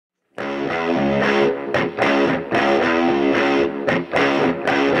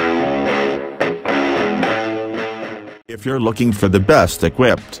If you're looking for the best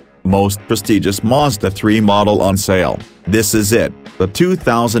equipped, most prestigious Mazda 3 model on sale, this is it, the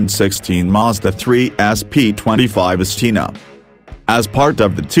 2016 Mazda 3 SP25 Astina. As part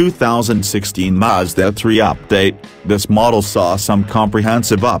of the 2016 Mazda 3 update, this model saw some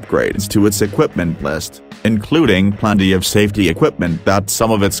comprehensive upgrades to its equipment list, including plenty of safety equipment that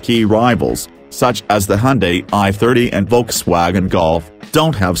some of its key rivals, such as the Hyundai i30 and Volkswagen Golf,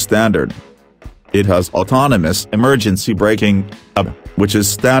 don't have standard. It has autonomous emergency braking, which is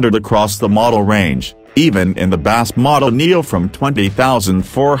standard across the model range, even in the base model Neo from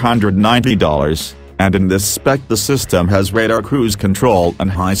 $20,490, and in this spec the system has radar cruise control and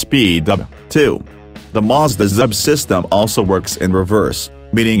high-speed too. The Mazda ZEB system also works in reverse,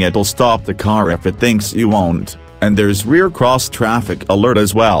 meaning it'll stop the car if it thinks you won't, and there's rear cross-traffic alert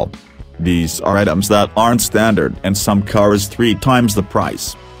as well. These are items that aren't standard in some cars 3 times the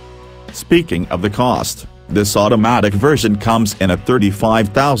price. Speaking of the cost, this automatic version comes in at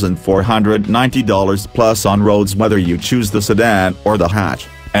 $35,490 plus on roads whether you choose the sedan or the hatch,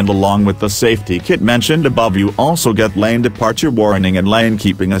 and along with the safety kit mentioned above you also get lane departure warning and lane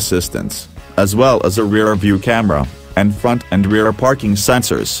keeping assistance, as well as a rear view camera, and front and rear parking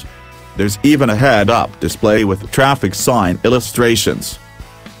sensors. There's even a head-up display with traffic sign illustrations.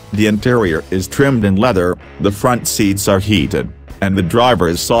 The interior is trimmed in leather, the front seats are heated, and the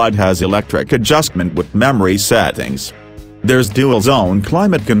driver's side has electric adjustment with memory settings. There's dual-zone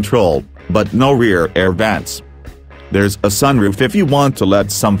climate control, but no rear air vents. There's a sunroof if you want to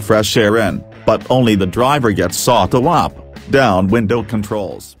let some fresh air in, but only the driver gets auto up, down window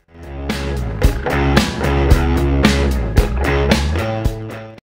controls.